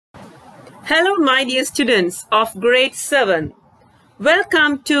Hello my dear students of grade 7.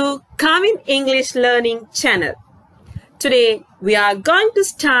 Welcome to Kavin English Learning channel. Today we are going to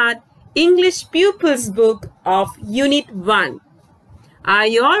start English Pupils book of Unit 1. Are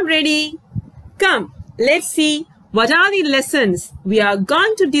you all ready? Come, let's see what are the lessons we are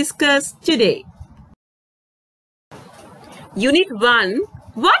going to discuss today. Unit 1,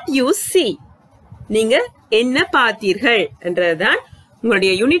 what you see. நீங்க என்ன பார்த்தீர்கள் என்றதுதான்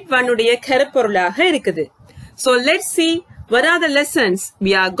உங்களுடைய unit 1 உடைய கருப்பொருளாக இருக்குது. So let's see what are the lessons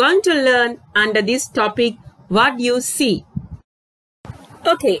we are going to learn under this topic, what you see.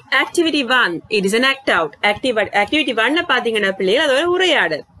 Okay, activity 1, it is an act out. Activity 1 பாத்தீங்கன்னா பிள்ளைகள் அது ஒரு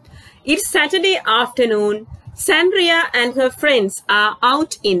உரையாடல். It's Saturday afternoon. Sandria and her friends are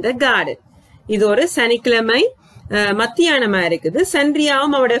out in the garden. இது ஒரு சனிக்கிழமை மத்தியானமா இருக்குது.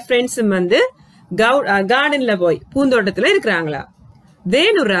 சந்திரியாவும் அவரோட ஃப்ரெண்ட்ஸும் வந்து கார்டன்ல போய் பூந்தோட்டத்துல இருக்கிறாங்களா.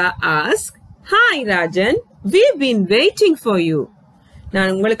 வேணுரா ask, Hi Rajan, we've been waiting for you.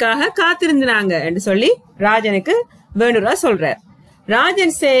 நான் உங்களுக்காக காத்திருந்தாங்க என்று சொல்லி ராஜனுக்கு வேணுரா சொல்றார்.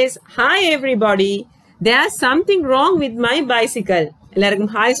 Rajan says, Hi everybody, there's something wrong with my bicycle.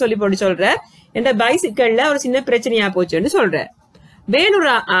 எல்லாருக்கும் ஹாய் சொல்லி போட்டு சொல்றார். என்ற பைசிக்கல்ல ஒரு சின்ன பிரச்சனையா போச்சுன்னு சொல்றார்.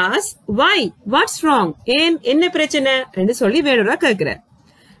 வேணுரா ask, Why? What's wrong? ஏன் என்ன பிரச்சனை என்று சொல்லி வேணுரா கேட்கிறார்.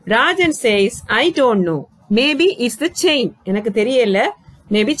 Rajan says, I don't know. Maybe it's the chain. எனக்கு தெரியல.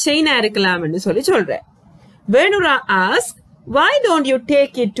 Maybe chain இருக்கலாம் என்று சொல்லி சொல்றார். வேணுரா ask, Why don't you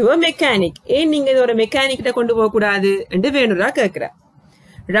take it to a mechanic? ஏன் நீங்க ஒரு மெக்கானிக் கிட்ட கொண்டு போக கூடாது என்று வேணுரா கேட்கிறார்.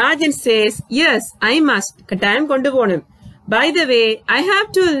 Rajan says, Yes, I must. கட்டாயம் கொண்டு போகணும். By the way, I have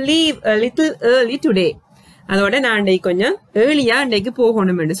to leave a little early today. அதோட நான் கொஞ்சம் ஏர்லியா இன்னைக்கு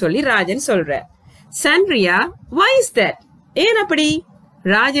போகணும் என்று சொல்லி ராஜன் சொல்றார். Sandria, why is that? ஏன் அப்படி?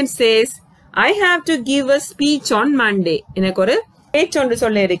 Rajan says, I have to give a speech on Monday. எனக்கு ஒரு பேச்சு ஒன்று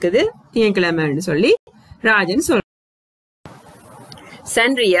சொல்ல இருக்குது திங்கட்கிழமைன்னு சொல்லி ராஜன் சொல்ற.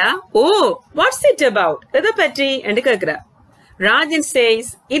 Sandria, oh, what's it about? எதை பற்றி என்று கேட்கிறார். Rajan says,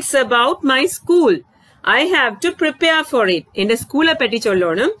 It's about my school. I have to prepare for it. இந்த ஸ்கூலை பற்றி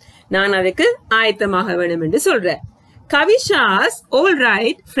சொல்லணும். நான் அதுக்கு ஆயத்தமாக வேணும் என்று சொல்றேன். Kavisha's, all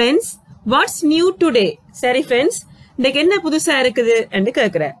right, friends, what's new today? சரி friends, இன்னைக்கு என்ன புதுசா இருக்குது என்று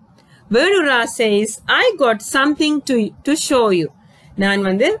கேட்கிறார். வேணுரா says, I got something to show you. நான்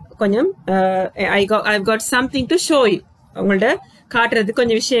வந்து கொஞ்சம் I've got something to show you. உங்கள்ட்ட காட்டுறதுக்கு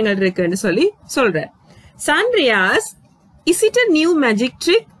கொஞ்சம் விஷயங்கள் இருக்குன்னு சொல்லி சொல்றேன். Sandria's, is it a new magic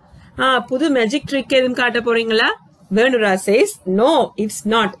trick? புது மேஜிக் ட்ரிக் எதுவும் காட்ட போறீங்களா? வேணுரா says, No, it's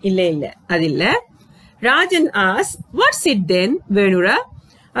not. இல்ல அது இல்ல. Rajan asks, What's it then? வேணுரா,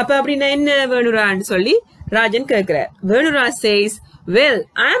 அப்ப அப்படின்னா என்ன வேணுரான்னு சொல்லி ராஜன் கேட்கிறார். வேணுரா says, Well,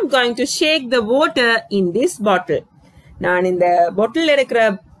 I am going to shake the water in this bottle. நான் இந்த பாட்டில் இருக்கிற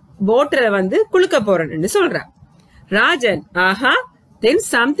வாட்டரை வந்து குளுக்க போறேன்னு சொல்றேன். ராஜன், ஆஹா, then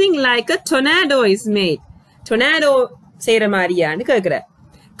something like a tornado is made. Tornado செய்யற மாதிரியான்னு கேட்கிறார்.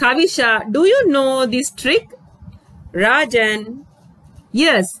 Kavisha, do you know this trick? Rajan,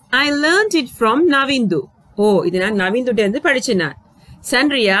 Yes, I learned it from Navindu. இது நான் நவிந்துட்ட இருந்து படிச்சேன்.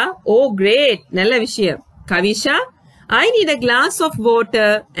 Sandria, oh great, நல்ல விஷயம். Kavisha, I need a glass of water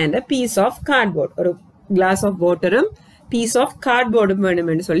and a piece of cardboard. ஒரு glass of waterம் piece of cardboard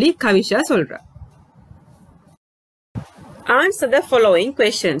வேணும்னு சொல்லி கவிஷா சொல்றா. Answer the following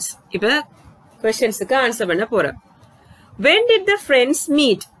questions. இப்ப questionsக்கு ஆன்சர் பண்ண போறோம். When did the friends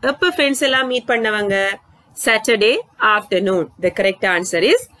meet? எப்ப friends எல்லாம் மீட் பண்ணவங்க? Saturday afternoon. The correct answer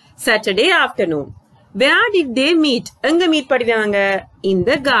is Saturday afternoon. Where did they meet? எங்க meet பண்ணினவங்க? In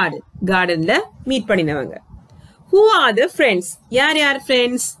the garden. Gardenல meet பண்ணினவங்க. Who are the friends? யார்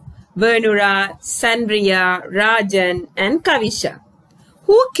friends? Venura, Sandria, Rajan and Kavisha.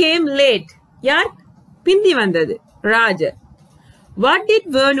 Who came late? யார் பிந்தி வந்தது? Rajan. What did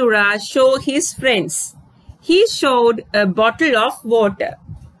Venura show his friends? He showed a bottle of water.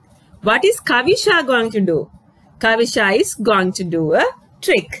 What is Kavisha going to do? Kavisha is going to do a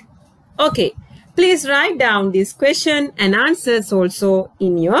trick. Okay, please write down this question and answers also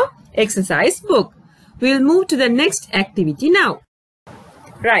in your exercise book. We'll move to the next activity now.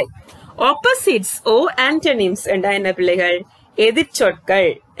 Right. Opposites or antonyms and என்ன பிள்ளைகள்? எதிர்ச்சொற்கள்.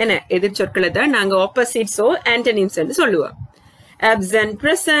 என்ன எதிர்ச்சொற்களை தான் நாங்க opposites or antonyms என்று சொல்லுவோம். Absent,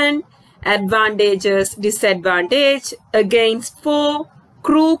 present, advantages, disadvantage, against, for,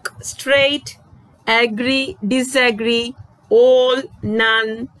 crook, straight, agree, disagree, all,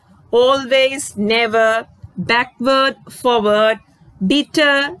 none, always, never, backward, forward,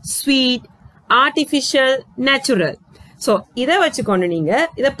 bitter, sweet, artificial, natural. So இத வச்சுக்கொண்டு நீங்க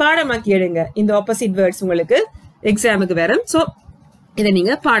இத பாடமாக்கி எடுங்க. இந்த ஆப்போசிட் வேர்ட்ஸ் உங்களுக்கு எக்ஸாமுக்கு வரும். So இத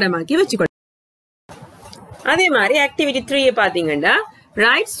நீங்க பாடமாக்கி வச்சுக்கொள்ளுங்க. அதே மாதிரி ஆக்டிவிட்டி 3 பாத்தீங்கன்னா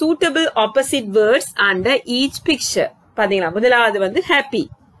write suitable opposite words under each picture. பாத்தீங்களா முதலாவது வந்து happy,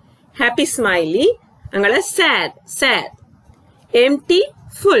 happy smiley, அங்கல sad, sad, empty,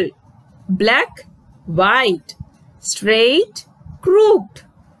 full, black, white, straight, crooked,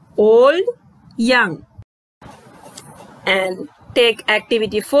 old, young. And take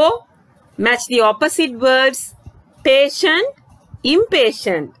activity 4, match the opposite words patient,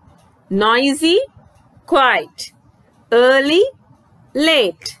 impatient, noisy, quiet, early,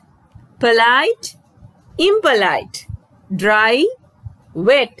 late, polite, impolite, dry,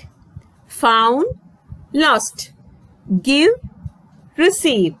 wet, found, lost, give,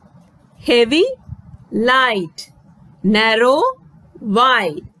 receive, heavy, light, narrow,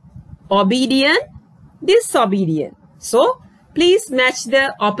 wide, obedient, disobedient. So, please match the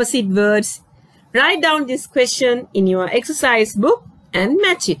opposite words. Write down this question in your exercise book and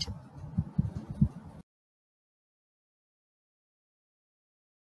match it.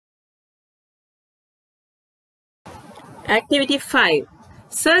 Activity 5.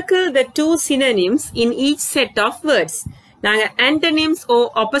 Circle the two synonyms in each set of words. நாங்க antonyms or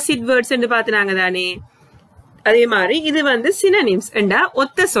opposite words என்று பார்த்தனாங்க தானே. அதே மாதிரி இது வந்து synonyms என்றா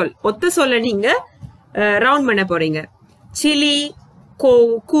ஒத்த சொல். ஒத்த சொல்ல நீங்க ரவுண்ட் பண்ண போறீங்க. chilly,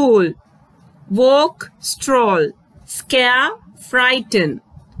 cool, walk, stroll, scare, frighten,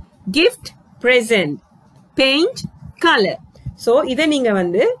 gift, present, paint, color. So இத நீங்க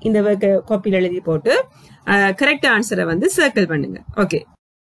வந்து இந்த காப்பில எழுதி போட்டு கரெக்ட் ஆன்சரை வந்து சர்க்கிள் பண்ணுங்க. Okay.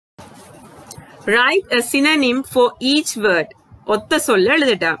 Write a synonym for each word. ஒத்த சொல்ல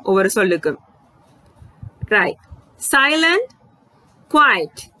எழுதிட்டா ஒவ்வொரு சொல்லுக்கும். Right. Silent,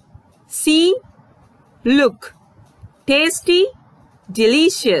 quiet, see, look, tasty,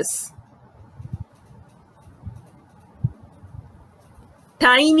 delicious,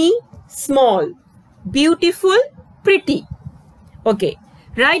 tiny, small, beautiful, pretty. Okay.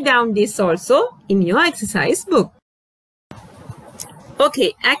 Write down this also in your exercise book. Okay,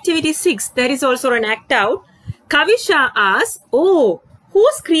 activity 6. There is also an act out. Kavisha asks, oh,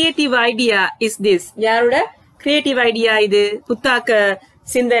 whose creative idea is this? Yaruda creative idea idu puttaka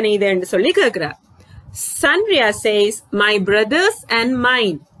sindhanai idu endu solli kekra. Sandhya says, my brothers and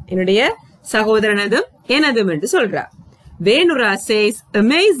mine. Enudaiya sahodharanadum enadum endu solra. Venura says,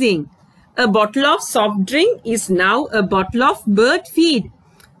 amazing. A bottle of soft drink is now a bottle of bird feed.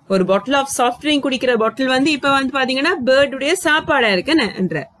 ஒரு bottle of soft drink குடிக்கிற bottle வந்து இப்ப வந்து பாத்தீங்கன்னா bird உடைய சாப்பாடா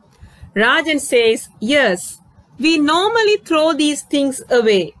இருக்குன்ற. Rajan says, yes, we normally throw these things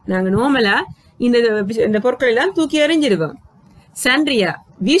away. நாங்க நார்மலா இந்த பொருட்கள் எல்லாம் தூக்கி எறிஞ்சிடுவோம். Sandhya,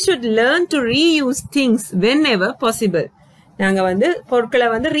 we should learn to reuse things whenever possible. நாங்க வந்து பொருட்களை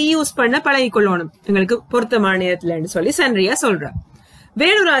வந்து reuse பண்ண பழகிக்கொள்ளணும் எங்களுக்கு பொருத்தமான நேரத்துலன்னு சொல்லி Sandhya சொல்றா.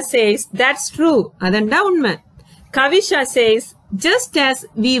 Venura says, that's true. அதண்டா உண்மை. Kavisha says, just as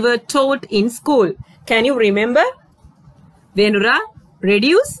we were taught in school. Can you remember? Venura,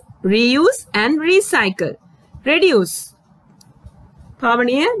 reduce, reuse and recycle. Reduce.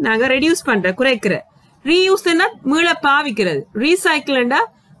 பாவனிய நாங்க reduce பண்ற குறைக்கிற. Reuse னா மீள பாவிக்கிறது. Recycle னா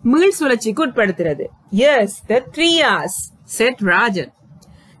மீள் சுழற்சிக்கு உட்படுத்துறது. Yes, the 3 R's, said Rajan.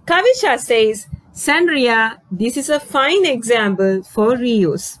 Kavisha says, Sandhya, this is a fine example for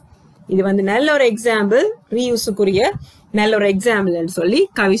reuse. இது வந்து நல்ல ஒரு எக்ஸாம்பிள் ரீயூஸுக்குரிய நல்ல ஒரு எக்ஸாம்பிள் என்று சொல்லி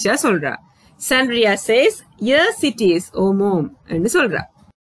கவிஷா சொல்றா. Sandhya says, yes it is, oh mom என்று சொல்றா.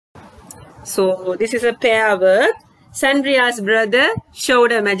 So this is a pair work. Sandhya's brother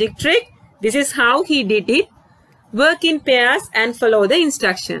showed a magic trick. This is how he did it. Work in pairs and follow the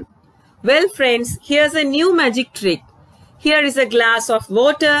instruction. Well friends, here's a new magic trick. Here is a glass of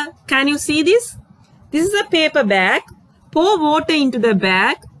water. Can you see this? This is a paper bag. Pour water into the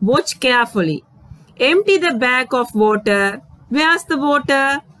bag. Watch carefully. Empty the bag of water. Where's the water?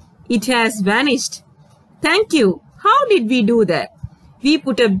 It has vanished. Thank you. How did we do that? We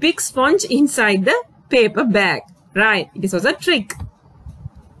put a big sponge inside the paper bag. Right. This was a trick.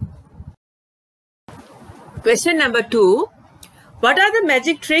 Question number 2. What are the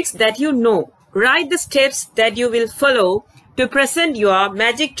magic tricks that you know? Write the steps that you will follow to present your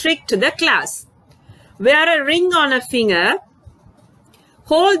magic trick to the class. Wear a ring on a finger.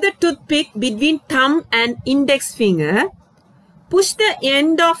 Hold the toothpick between thumb and index finger. Push the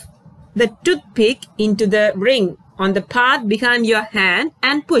end of the toothpick into the ring on the part behind your hand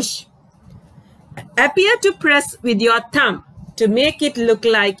and push. Appear to press with your thumb to make it look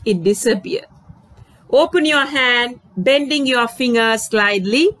like it disappeared. Open your hand, bending your finger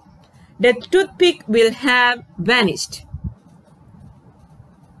slightly. The toothpick will have vanished.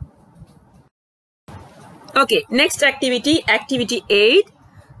 Okay, next activity, activity 8.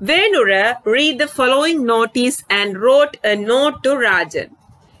 Venura read the following notice and wrote a note to Rajan.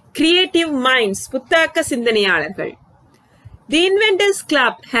 Creative minds, புத்தாக்க சிந்தனையாளர்கள். The Inventors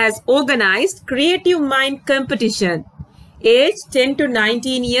Club has organized Creative Mind Competition. Age 10 to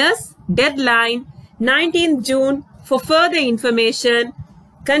 19 years. Deadline 19th June. For further information,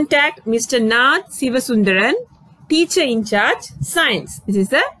 contact Mr. Nath Sivasundaran, Teacher in Charge, Science. This is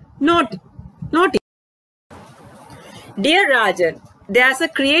the note. Dear Rajan, there's a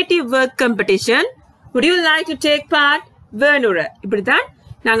creative work competition. Would you like to take part? Venura. இப்படிதான்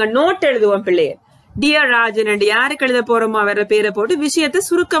நாங்க note எழுதுவோம் பிள்ளைய. Dear Rajan and யாருக்கு எழுத போறோமோ அவர பேரை போட்டு விஷயத்தை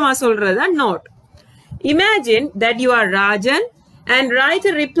சுருக்கமா சொல்றதா note. Imagine that you are Rajan and write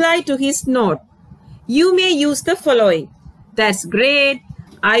a reply to his note. You may use the following. That's great.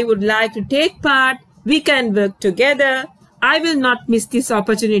 I would like to take part. We can work together. I will not miss this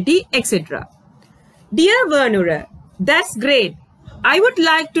opportunity, etc. Dear Venura, that's great. I would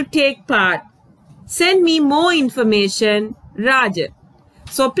like to take part. Send me more information, Rajan.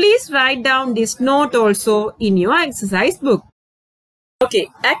 So please write down this note also in your exercise book. Okay,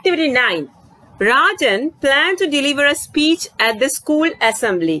 activity 9. Rajan planned to deliver a speech at the school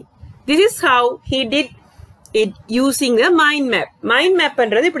assembly. This is how he did it using a mind map. Mind map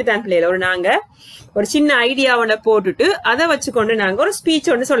பண்றது இப்படி தான் பிள்ளைல நாங்க ஒரு சின்ன idea ஒன்ன போட்டுட்டு அதை வச்சுக்கொண்டு நாங்க ஒரு ஸ்பீச்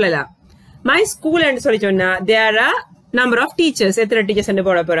ஒன்னு சொல்லலாம். My school ன்னு சொல்லி சொன்னா there are number of teachers. எத்தனை டீச்சர்ஸ் ன்னு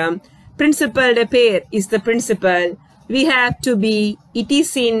போட போறோம். Principal ட பேர் is the principal. We have to be, it is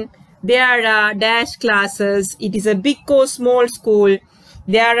in, there are dash classes. It is a big or small school.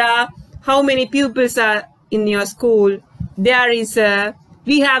 There are how many pupils are in your school. There is a,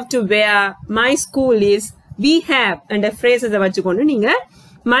 we have to wear, my school is, we have and a phrases வச்சுக்கொண்டு நீங்க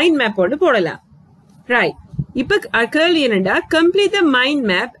mind map போட்டு போடலாம். Right. இப்ப கேள்வி என்னடா complete the mind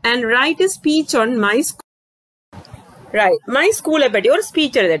map and write a speech on my school. Right. My school பத்தி ஒரு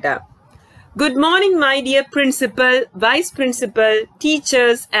speech எழுதட்டா. Good morning my dear principal, vice principal,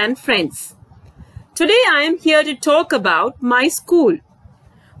 teachers and friends. Today I am here to talk about my school.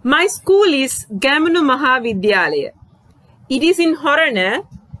 My school is Gamanu Mahavidyalaya. It is in Horana.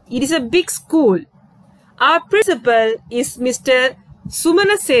 It is a big school. Our principal is Mr.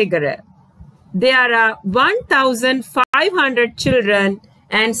 Sumanasegara. There are 1,500 children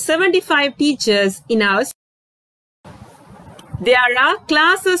and 75 teachers in our school. There are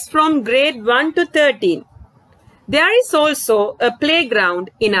classes from grade 1 to 13. There is also a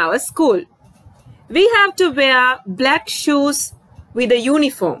playground in our school. We have to wear black shoes with a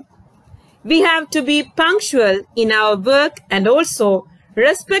uniform. We have to be punctual in our work and also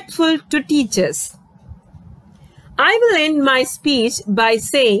respectful to teachers. I will end my speech by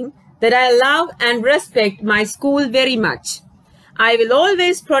saying that I love and respect my school very much. I will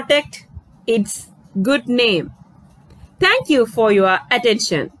always protect its good name. Thank you for your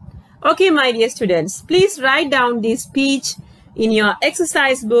attention. Okay, my dear students, please write down this speech in your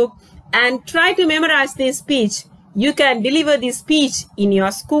exercise book and try to memorize this speech. You can deliver this speech in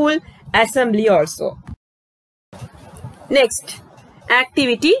your school assembly also. Next,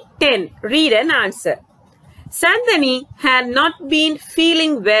 activity 10. Read and answer. Sandhani had not been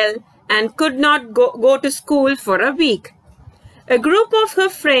feeling well and could not go to school for a week. A group of her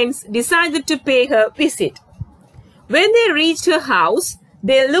friends decided to pay her a visit. When they reached her house,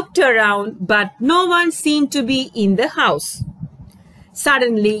 they looked around, but no one seemed to be in the house.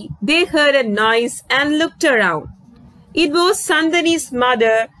 Suddenly, they heard a noise and looked around. It was Sandhani's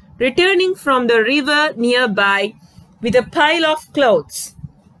mother returning from the river nearby with a pile of clothes.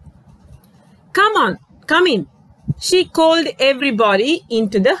 Come on, come in. She called everybody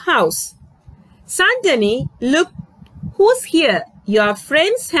into the house. Sandhani, look, who's here? Your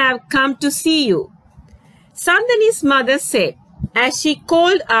friends have come to see you. Sandhani's mother said as she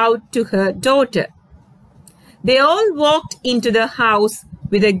called out to her daughter. They all walked into the house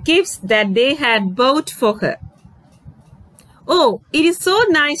with the gifts that they had bought for her. Oh, it is so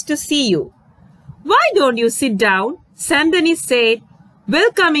nice to see you. Why don't you sit down? Sandhani said,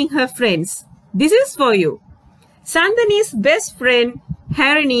 welcoming her friends. This is for you. Sandhani's best friend,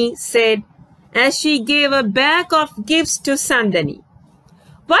 Harini, said as she gave a bag of gifts to Sandhani.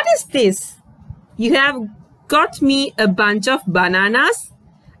 What is this? You have got me a bunch of bananas,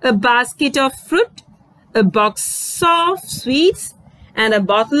 a basket of fruit, a box of sweets, and a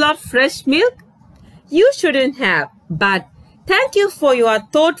bottle of fresh milk. You shouldn't have, but thank you for your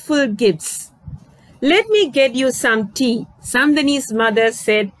thoughtful gifts. Let me get you some tea, Sandhani's mother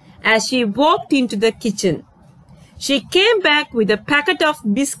said as she walked into the kitchen. She came back with a packet of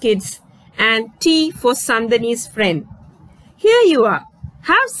biscuits and tea for Sandhani's friend. Here you are.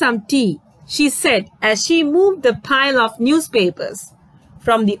 Have some tea, she said as she moved the pile of newspapers.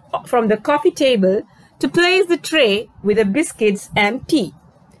 from the coffee table to place the tray with the biscuits and tea.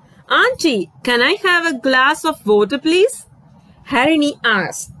 Auntie, can I have a glass of water, please? Harini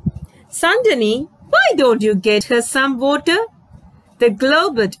asked. Sandani, why don't you get her some water? The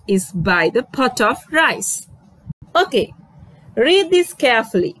globet is by the pot of rice. Okay, read this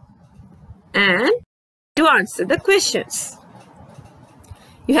carefully and to answer the questions.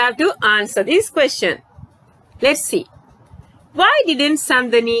 You have to answer this question. Let's see. Why didn't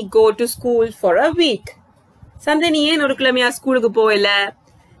Sandani go to school for a week? Sandani ஏன் ஒரு கிழமையா ஸ்கூலுக்கு போகல?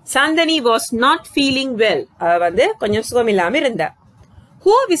 Sandani was not feeling well. அவ வந்து கொஞ்சம் சுகம் இல்லாம இருந்தா.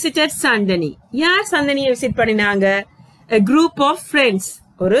 Who visited Sandani? யார் சந்தனியை விசிட் பண்ணினாங்க? A group of friends.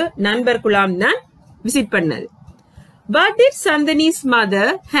 ஒரு நண்பர் குழாம் தான் விசிட் பண்ணது. What did Sandani's mother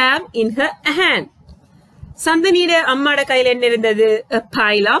have in her hand? சந்தனியோட அம்மாட கையில என்ன இருந்தது? A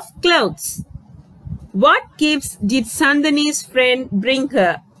pile of clothes. What gifts did Sandani's friend bring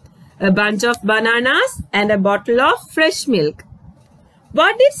her? A bunch of bananas and a bottle of fresh milk.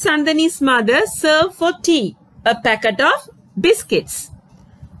 What did Sandani's mother serve for tea? A packet of biscuits.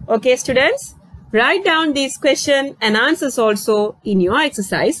 Okay, students, write down these questions and answers also in your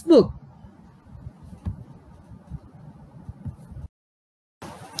exercise book.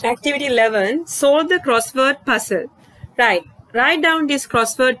 Activity 11, solve the crossword puzzle. Right. Write down this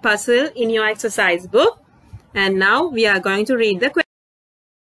crossword puzzle in your exercise book. And now we are going to read the question.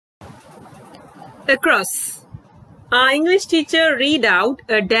 Across. Our English teacher read out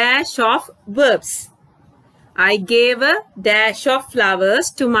a dash of verbs. I gave a dash of flowers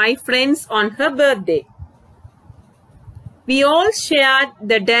to my friends on her birthday. We all shared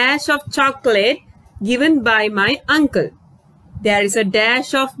the dash of chocolate given by my uncle. There is a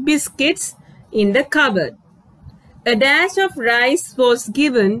dash of biscuits in the cupboard. A dash of rice was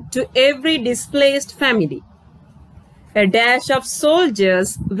given to every displaced family. A dash of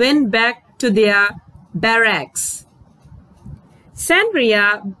soldiers went back to their barracks. Sandria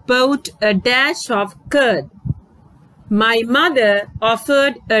bought a dash of curd. My mother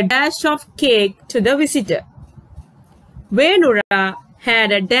offered a dash of cake to the visitor. Venura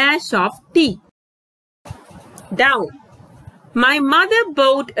had a dash of tea. Down. My mother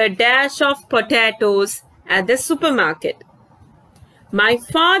bought a dash of potatoes at the supermarket. My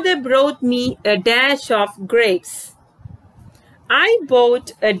father brought me a dash of grapes. I bought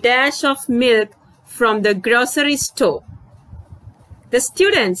a dash of milk from the grocery store. The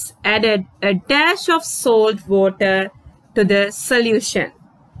students added a dash of salt water to the solution.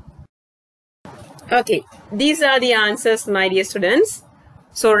 Okay, these are the answers, my dear students.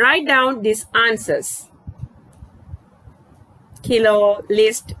 So write down these answers. Kilo,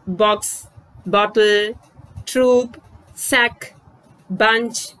 list, box, bottle, troop, sack,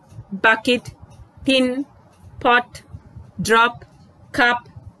 bunch, bucket, tin, pot, drop, cup,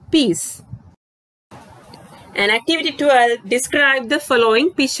 piece. And activity 12, describe the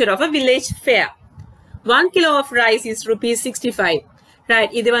following picture of a village fair. 1 kilo of rice is rupees 65.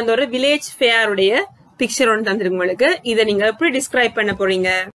 Right, இது வந்து ஒரு village fair உடைய picture ஒன்று தந்திருக்கு உங்களுக்கு. இதை நீங்க எப்படி describe பண்ண போறீங்க?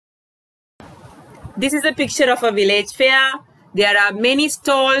 This is a picture of a village fair. There are many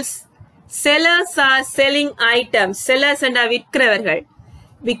stalls. Sellers are selling items. Sellers and விற்கிறவர்கள்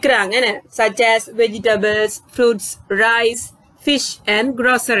விற்கிறாங்க, such as vegetables, fruits, rice, fish and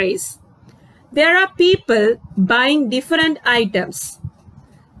groceries. There are people buying different items.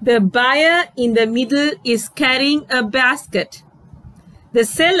 The buyer in the middle is carrying a basket. The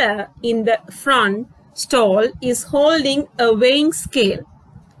seller in the front stall is holding a weighing scale.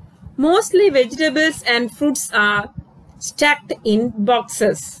 Mostly vegetables and fruits are stacked in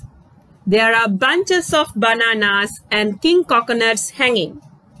boxes. There are bunches of bananas and king coconuts hanging.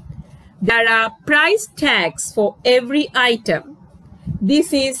 There are price tags for every item. This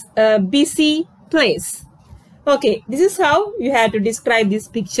is a busy place. Okay, this is how you have to describe this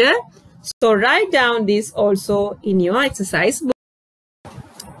picture. So write down this also in your exercise book.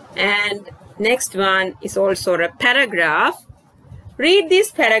 And next one is also a paragraph. Read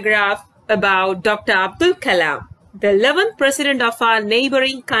this paragraph about Dr. Abdul Kalam, the 11th president of our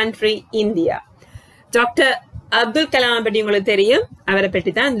neighboring country, India. Dr. Abdul Kalam பற்றி உங்களுக்கு தெரியும், அவரை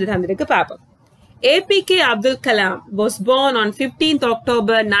பற்றி தான் இந்த தந்திருக்கு பாப்போம். APK Abdul Kalam was born on 15th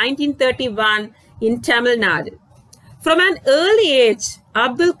October 1931 in Tamil Nadu. From an early age,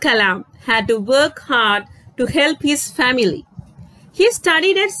 Abdul Kalam had to work hard to help his family. He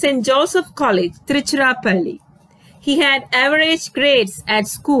studied at St. Joseph College, Tiruchirappalli. He had average grades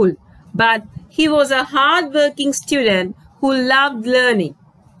at school, but he was a hard-working student who loved learning.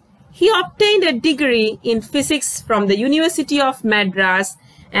 He obtained a degree in physics from the University of Madras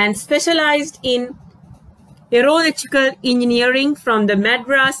and specialized in Aeronautical Engineering from the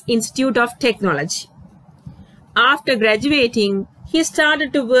Madras Institute of Technology. After graduating, he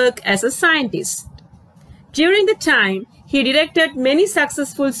started to work as a scientist. During the time, he directed many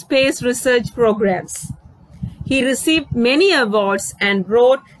successful space research programs. He received many awards and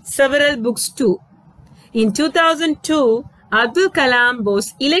wrote several books too. In 2002, Abdul Kalam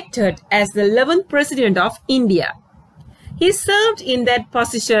was elected as the 11th President of India. He served in that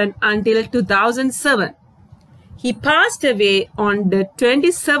position until 2007. He passed away on the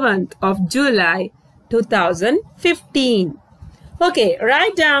 27th of July 2015. Okay,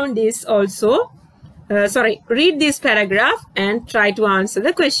 write down this also. Read this paragraph and try to answer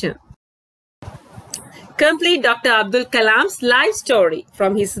the question. Complete Dr. Abdul Kalam's life story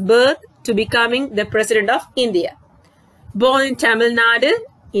from his birth to becoming the President of India. Born in Tamil Nadu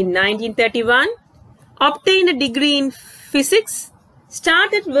in 1931, obtained a degree in physics,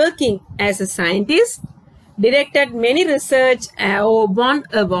 started working as a scientist, directed many research won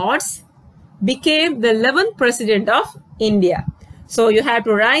awards, became the 11th President of India. So you have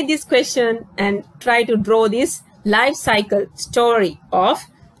to write this question and try to draw this life cycle story of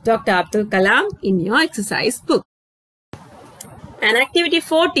Dr. Abdul Kalam in your exercise book. And activity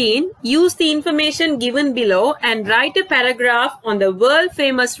 14, use the information given below and write a paragraph on the world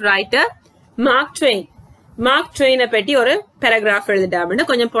famous writer Mark Twain. Mark Twain பற்றி ஒரு paragraph எழுதிட்டாமன்னு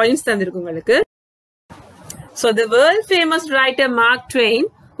கொஞ்சம் points தந்திருக்கு உங்களுக்கு. So the world famous writer Mark Twain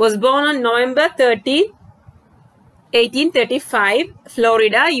was born on November 30, 1835,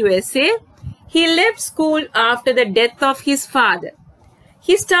 Florida, USA. He left school after the death of his father.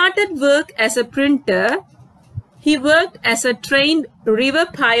 He started work as a printer. He worked as a trained river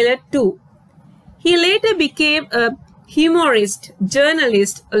pilot too. He later became a humorist,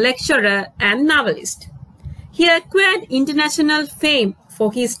 journalist, lecturer, and novelist. He acquired international fame for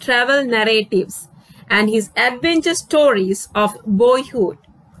his travel narratives and his adventure stories of boyhood,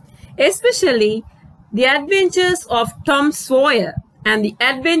 especially The Adventures of Tom Sawyer and The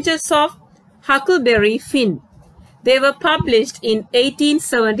Adventures of Huckleberry Finn. They were published in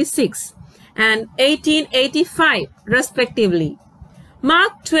 1876 and 1885 respectively.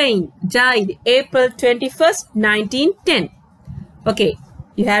 Mark Twain died April 21st, 1910. Okay,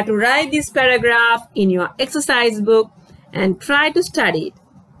 you have to write this paragraph in your exercise book and try to study it.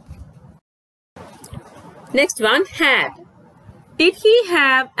 Next one, had. Did he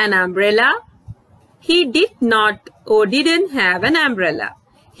have an umbrella? He did not or didn't have an umbrella.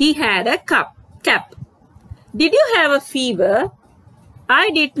 He had a cap. Did you have a fever? I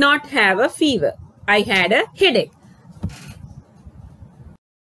did not have a fever. I had a headache.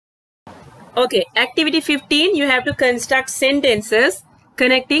 Okay, activity 15, you have to construct sentences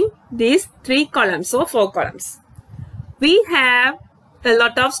connecting these 3 columns or 4 columns. We have a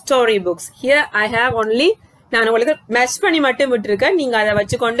lot of storybooks. Here I have only நான் உங்களுக்கு match பண்ணி மட்டும் விட்டுருக்கேன். நீங்க அதை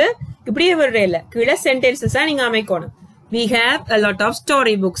வச்சுக்கொண்டு இப்படியே விடுறேன். கீழே சென்டென்சஸா நீங்க அமைக்கணும். We have a lot of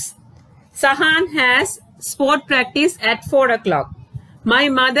storybooks. Sahan has sport practice at 4 o'clock. My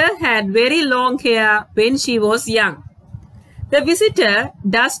mother had very long hair when she was young. The visitor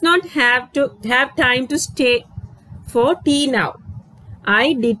does not have time to stay for tea now. I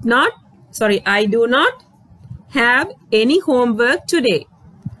do not have any homework today.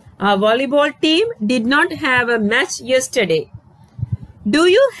 Our volleyball team did not have a match yesterday. Do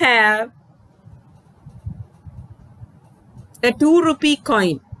you have a 2 rupee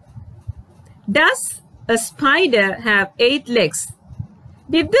coin? Does a spider have 8 legs?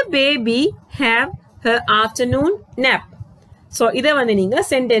 Did the baby have her afternoon nap? So, இதை வந்து நீங்க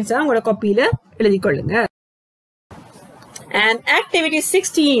sentence உங்களோட copyல எழுதிக்கொள்ளுங்க. And activity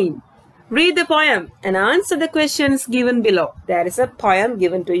 16. Read the poem and answer the questions given below. There is a poem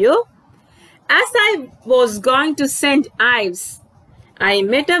given to you. As I was going to St. Ives, I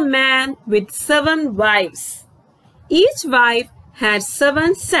met a man with 7 wives. Each wife had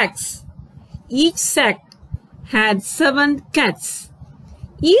 7 sacks. Each sack had 7 cats.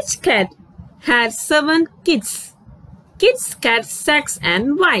 Each cat had 7 kids. Kids, cats, sacks, and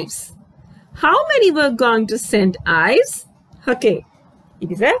wives. How many were going to St. Ives? Okay, it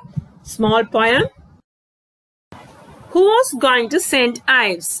is a small poem. Who was going to St.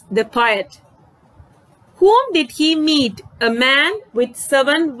 Ives? The poet. Whom did he meet? A man with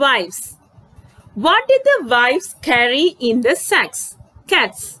 7 wives. What did the wives carry in the sacks?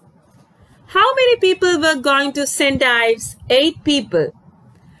 Cats. How many people were going to St. Ives? 8 people.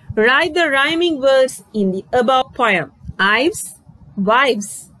 Write the rhyming words in the above poem. Ives, wives.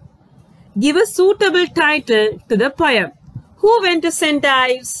 Give a suitable title to the poem. Who went to St.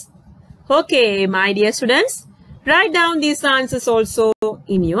 Ives? Okay, my dear students, write down these answers also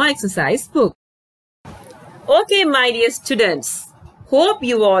in your exercise book. Okay, my dear students, hope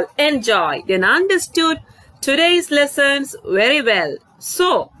you all enjoyed and understood today's lessons very well.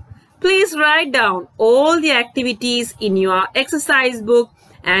 So, please write down all the activities in your exercise book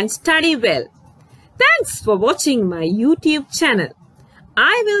and study well. Thanks for watching my YouTube channel.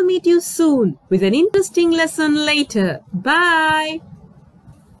 I will meet you soon with an interesting lesson later. Bye.